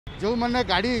जो मैंने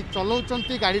गाड़ी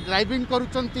चलाउछंती गाड़ी ड्राइविंग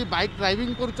करूछंती बाइक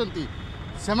ड्राइविंग करूछंती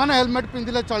सेमाने हेलमेट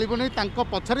पिंधिले चलिबो नहीं तांको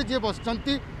पछरे जे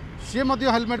बसचंती सी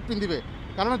मध्य हेलमेट पिंधिबे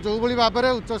कारण जो भली भाव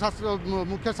में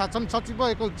मुख्य शासन सचिव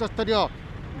एक उच्चस्तरीय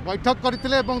बैठक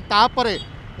करथिले एवं तापरे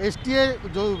एसटीए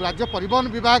जो राज्य परिवहन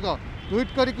विभाग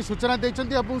ट्वीट करके सूचना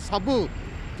देइछंती एवं सबू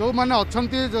जो मैंने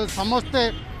अच्छंती समस्ते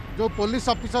जो पुलिस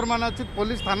ऑफिसर मान अच्छी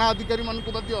पुलिस थाना अधिकारी मान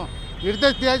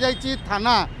निर्देश दि जाइए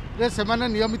थाना रे से माने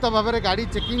नियमित भाव में गाड़ी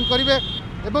चेकिंग करेंगे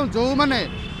एवं जो मैंने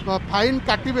फाइन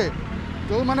काटे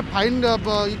जो मैंने फाइन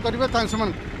करेंगे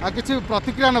किसी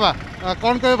प्रतिक्रिया ना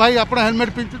कौन कहे भाई आप हेलमेट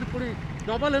पिंधुते पुणी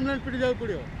डबल हेलमेट पिंधि जाऊ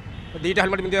पड़ो दुईटा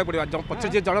हेलमेट पिंधा पड़ो पचे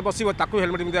जी जन बस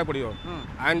हेलमेट पिंधा पड़ो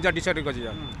आईन जहाँ डिसाइड कर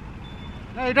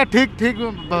यहाँ ठीक ठीक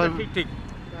ठीक ठीक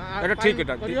एटा ठीक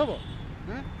एटा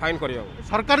फाइन कर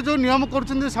सरकार जो नियम कर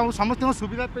समस्त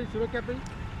सुविधा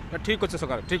सुरक्षा ठीक अच्छे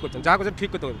सरकार ठीक अच्छे जहाँ कर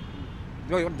ठीक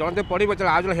जन पड़े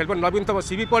आज जो हेलमेट न पिंध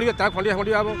सी भी पड़े तार खंडिया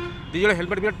खंडिया हम दी जन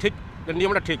हेलमेट पिंधा ठीक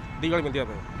नियमटा ठीक दी जन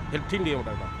पिंधा ठीक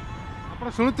नियमटा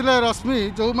आप शुणुले रश्मि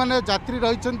जो मैंने यात्री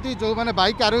रही जो मैंने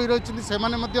बाइक आरोही रही से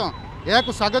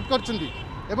स्वागत कर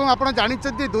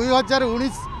जानते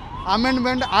 2019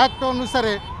 आमेंडमेंट एक्ट अनुसार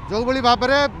जो भली भाव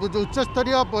में उच्च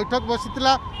स्तरीय बैठक बसी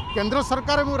केंद्र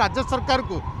सरकार और राज्य सरकार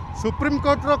को सुप्रीम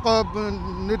कोर्टर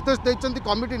निर्देश देते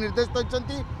कमिटी निर्देश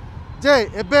देते जे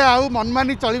एबे आउ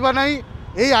मनमानी चलवा नहीं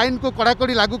यही आईन को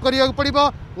कड़ाकड़ी लागू करा पड़ो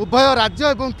उभय राज्य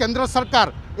और केंद्र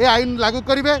सरकार ये आईन लागू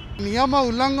करेंगे नियम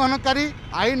उल्लंघनकारी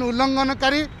आईन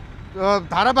उल्लंघनकारी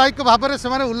धारावाहिक भाव में से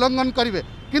उल्लंघन करेंगे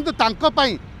किंतु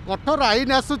कठोर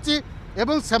आईन आसूची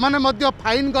एवं से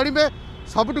फाइन गणिबे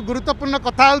सबुठ गुरुत्वपूर्ण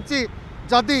कथा होची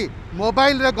जदि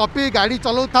मोबाइल रे गपी गाड़ी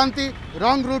चलाऊ थांती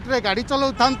रंग रूट रे गाड़ी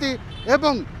चलाऊ थांती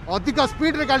एवं अधिक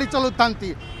स्पीड रे गाड़ी चलाऊ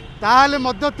थांती ताहले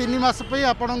मध्य 3 मास पे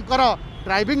आपणकर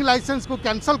ड्राइविंग लाइसेंस को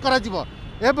कैंसल करा जिवो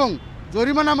एवं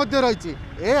जोरिमाना मध्य रही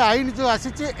ए आईन जो आसी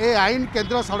ए आईन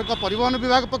केंद्र सड़क परिवहन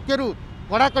विभाग पक्षर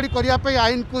कड़ाकड़ी करने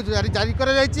आईन को जारी कर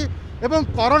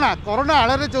कोरोना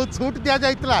आड़ जो छूट दि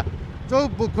जाता जो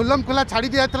खुलम खुला छाड़ी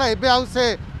दिया एबे आउ से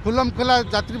खुलम खुला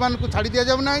यात्री मान को छाड़ी दि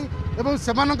जाऊना एवं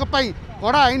से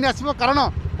कड़ा आईन आसो कारण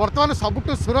बर्तमान सबुठ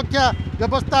सुरक्षा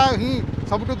व्यवस्था ही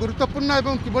सबुठ गुरुत्वपूर्ण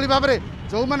एवं किभली भाव में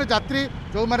जो मैंने यात्री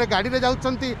जो मैंने गाड़ी में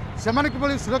जाऊँगी से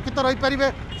किभली सुरक्षित रही पारे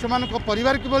से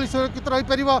परिवार किभली सुरक्षित रही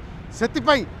पार से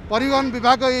परिवहन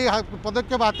विभाग ये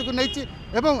पदक्षेप हाथ को नहीं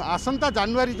आसंता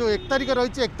जनवरी जो 1 तारिख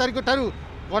रही 1 तारिख ठारू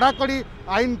कड़ाकड़ी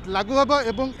आईन लागू हम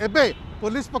एवं एबे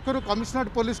पुलिस पक्षर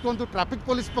कमिशनरेट पुलिस कहतु ट्रैफिक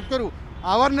पुलिस पक्षर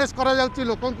अवेयरनेस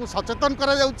लोक सचेतन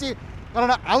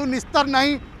कारण आउ निस्तार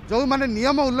नहीं जो मैंने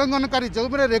नियम उल्लंघनकारी जो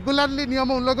मैंने रेगुलारली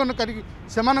नियम उल्लंघनकारी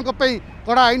से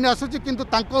कड़ा आईन आसूँ किंतु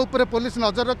पुलिस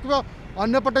नजर रखियो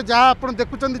अन्यपटे जहाँ आप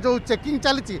देखुं जो चेकिंग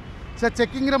चली से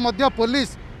चेकिंग रे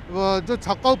पुलिस जो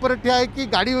छक उपर ठिया कि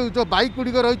गाड़ी जो बाइक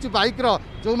गुड़िक रही बाइक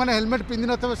जो मैंने हेलमेट पिंधि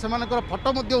न से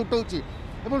फटो उठाऊँगी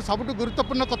और सबुठ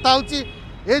गुरुत्वपूर्ण कथा हो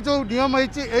जो नियम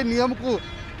है नियम को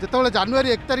जो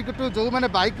जनवरी 1 तारिख टू जो मैंने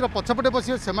बाइक पछपटे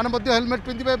बसिए से हेलमेट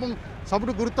पिंधे और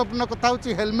सबुठ गुरुत्वपूर्ण कथा हो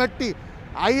हेलमेट टी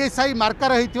ISI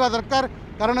मार्कार होता दरकार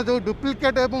कारण जो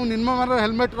डुप्लिकेट और निम्नमान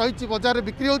हेलमेट रही बजार में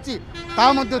बिक्री होती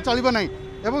चलो ना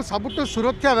और सबुठ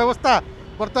सुरक्षा व्यवस्था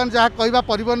बर्तमान जहाँ कहवा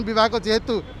परिवहन विभाग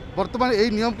जेहेतु बर्तमान यही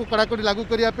नियम को कड़ाकड़ी लागू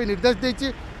करने निर्देश देती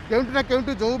केउटी ना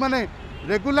केउटी जो मैंने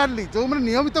रेगुलारली जो मैंने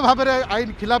नियमित भाव में आईन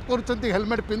खिलाफ कर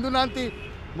हेलमेट पिंधु ना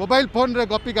मोबाइल फोन रे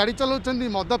गपी गाड़ी चलाउछंती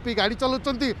मद पी गाड़ी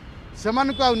चलाउछंती से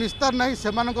निस्तार नहीं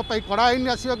से कड़ा आईन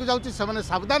आसवाक जाऊँगी से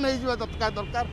सावधान हो दरकार।